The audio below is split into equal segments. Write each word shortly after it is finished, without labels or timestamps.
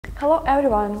Hello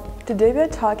everyone! Today we are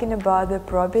talking about the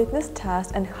appropriateness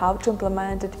test and how to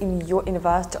implement it in your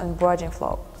investor onboarding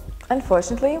flow.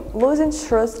 Unfortunately, losing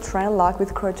trust, trend luck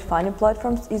with crowdfunding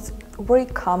platforms is very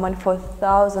common for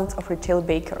thousands of retail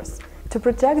bakers. To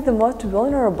protect the most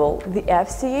vulnerable, the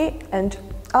FCA and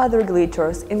other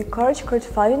regulators encourage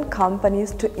crowdfunding companies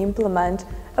to implement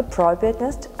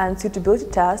appropriateness and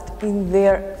suitability tests in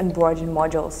their onboarding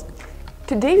modules.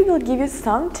 Today we will give you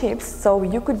some tips so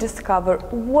you could discover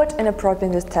what an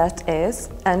appropriateness test is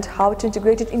and how to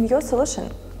integrate it in your solution.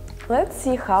 Let's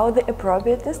see how the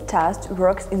appropriateness test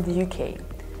works in the UK.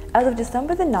 As of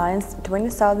December 9,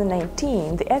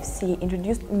 2019, the FCA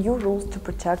introduced new rules to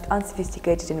protect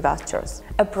unsophisticated investors.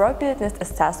 Appropriateness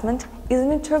assessment is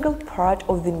an integral part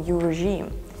of the new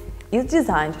regime. It's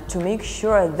designed to make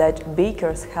sure that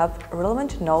bakers have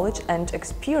relevant knowledge and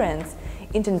experience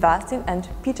in investing and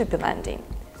P2P lending.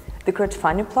 The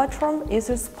crowdfunding platform is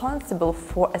responsible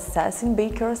for assessing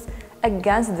bakers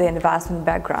against their investment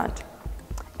background.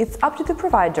 It's up to the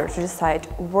provider to decide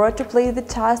where to place the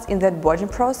test in the onboarding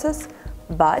process,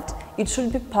 but it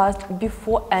should be passed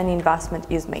before any investment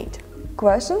is made.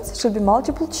 Questions should be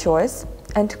multiple choice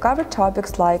and cover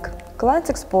topics like client's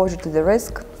exposure to the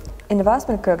risk,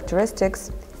 investment characteristics,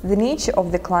 the nature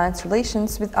of the client's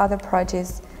relations with other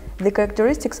parties, the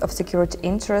characteristics of security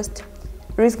interest,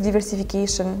 risk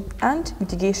diversification, and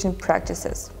mitigation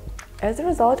practices. As a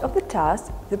result of the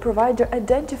test, the provider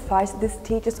identifies the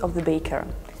status of the baker: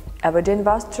 everyday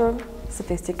investor,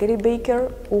 sophisticated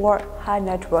baker, or high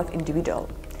net worth individual.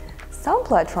 Some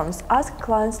platforms ask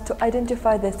clients to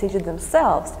identify their status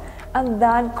themselves and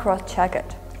then cross-check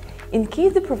it. In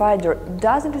case the provider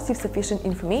doesn't receive sufficient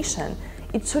information,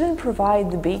 it shouldn't provide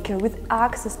the baker with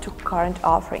access to current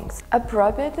offerings.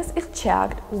 Appropriateness is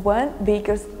checked when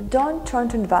bakers don't turn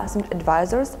to investment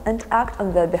advisors and act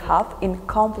on their behalf in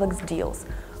complex deals,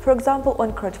 for example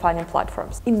on crowdfunding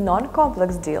platforms. In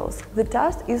non-complex deals, the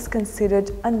test is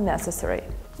considered unnecessary.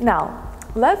 Now,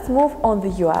 let's move on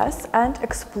the US and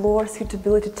explore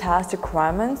suitability test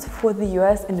requirements for the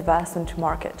US investment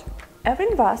market. Every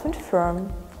investment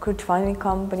firm, crowdfunding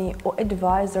company, or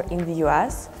advisor in the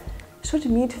US should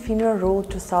meet FINRA Rule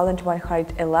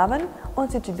 2111 on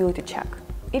suitability check.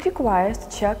 It requires to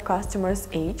check customers'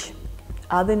 age,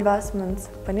 other investments,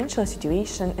 financial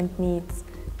situation and needs,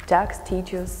 tax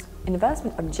status,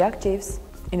 investment objectives,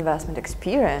 investment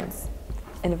experience,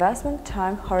 investment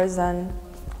time horizon,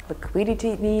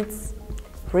 liquidity needs,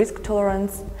 risk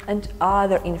tolerance, and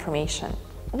other information.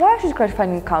 Why should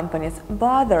crowdfunding companies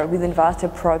bother with investor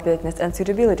appropriateness and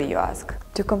suitability, you ask?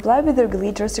 To comply with the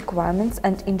regulators' requirements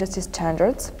and industry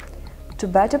standards, to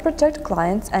better protect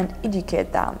clients and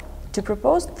educate them, to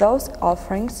propose those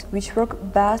offerings which work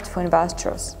best for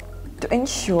investors, to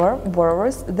ensure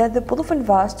borrowers that the pool of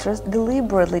investors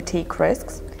deliberately take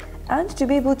risks, and to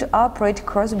be able to operate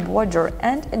cross-border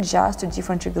and adjust to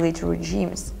different regulatory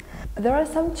regimes. There are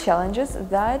some challenges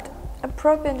that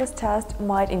appropriateness test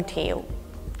might entail.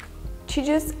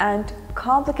 Tedious and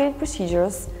complicated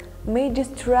procedures may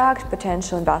distract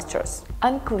potential investors.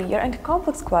 Unclear and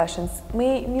complex questions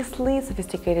may mislead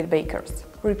sophisticated bakers.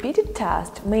 Repeated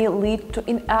tests may lead to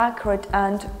inaccurate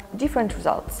and different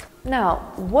results.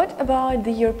 Now, what about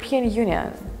the European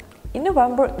Union? In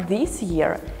November this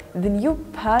year, the new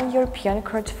pan-European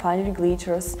crowdfunding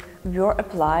regulators were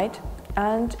applied,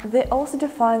 and they also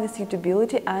define the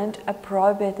suitability and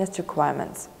appropriateness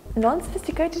requirements.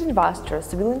 Non-sophisticated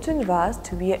investors willing to invest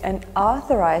via an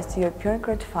authorized European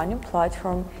crowdfunding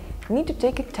platform need to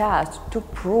take a test to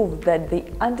prove that they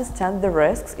understand the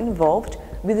risks involved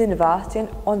with investing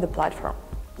on the platform.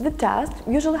 The test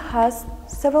usually has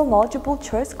several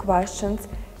multiple-choice questions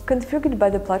configured by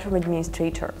the platform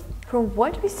administrator. From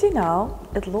what we see now,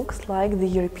 it looks like the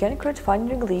European crowdfunding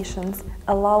regulations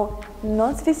allow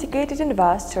non-sophisticated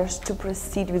investors to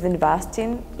proceed with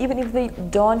investing even if they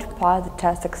don't pass the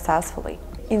test successfully.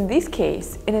 In this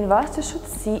case, an investor should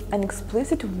see an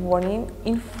explicit warning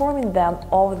informing them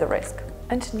of the risk.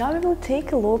 And now we will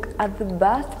take a look at the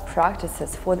best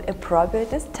practices for the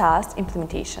appropriateness test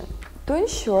implementation. To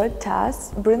ensure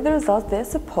tests bring the results they are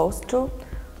supposed to,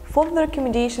 follow the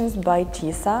recommendations by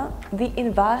TISA, the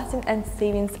Investing and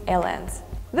Savings Alliance.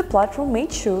 The platform may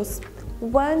choose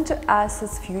when to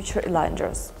assess future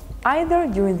lenders, either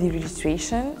during the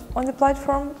registration on the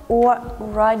platform or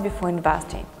right before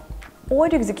investing.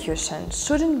 Order execution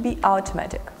shouldn't be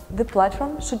automatic. The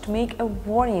platform should make a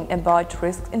warning about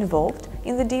risks involved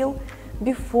in the deal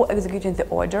before executing the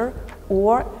order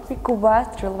or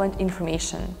request relevant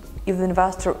information if the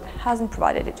investor hasn't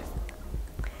provided it.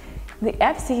 The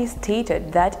FCA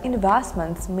stated that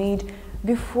investments made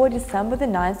before December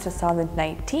 9,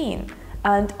 2019,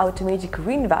 and automatic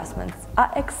reinvestments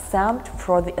are exempt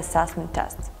from the assessment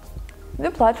tests. The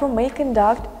platform may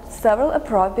conduct several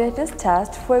appropriateness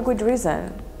tests for a good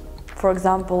reason. For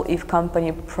example, if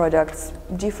company products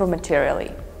differ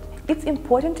materially. It's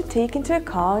important to take into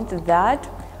account that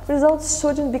results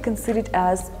shouldn't be considered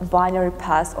as binary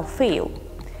pass or fail.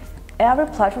 Every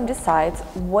platform decides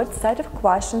what set of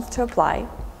questions to apply.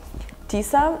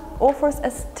 TISA offers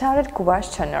a standard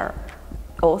questionnaire.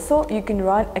 Also, you can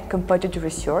run a competitive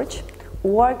research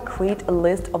or create a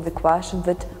list of the questions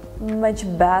that match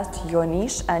best your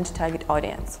niche and target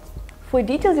audience. For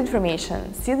detailed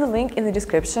information, see the link in the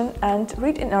description and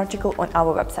read an article on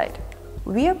our website.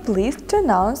 We are pleased to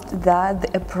announce that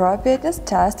the Appropriateness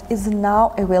test is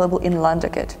now available in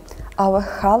LenderKit, our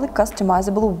highly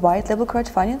customizable white-label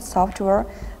crowdfunding software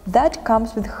that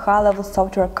comes with high-level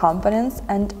software components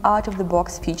and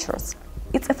out-of-the-box features.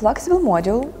 It's a flexible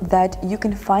module that you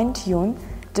can fine-tune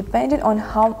depending on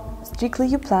how strictly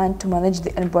you plan to manage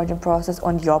the onboarding process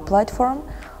on your platform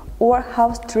or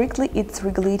how strictly it's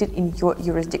regulated in your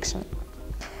jurisdiction.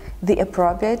 The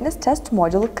Appropriateness test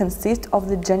module consists of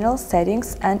the general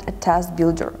settings and a task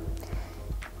builder.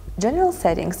 General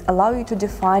settings allow you to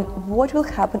define what will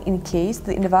happen in case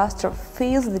the investor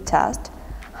fails the test,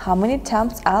 how many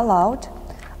attempts are allowed,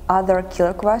 are there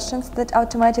killer questions that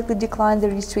automatically decline the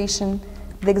registration,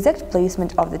 the exact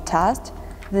placement of the test,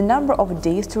 the number of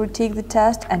days to retake the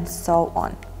test, and so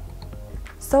on.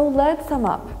 So let's sum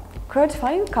up.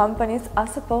 Crowdfunding companies are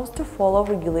supposed to follow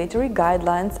regulatory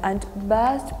guidelines and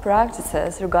best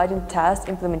practices regarding test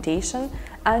implementation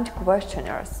and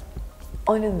questionnaires.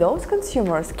 Only those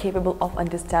consumers capable of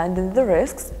understanding the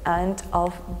risks and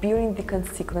of bearing the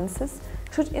consequences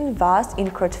should invest in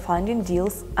crowdfunding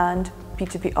deals and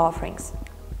P2P offerings.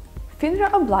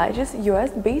 FINRA obliges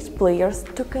US-based players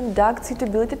to conduct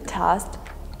suitability tests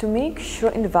to make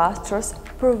sure investors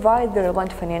provide the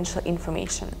relevant financial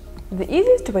information. The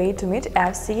easiest way to meet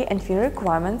FCA and FINRA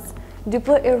requirements,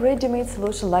 deploy a ready-made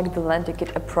solution like the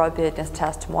LenderKit Appropriateness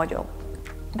Test module.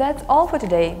 That's all for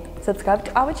today. Subscribe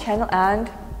to our channel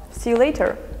and see you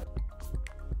later!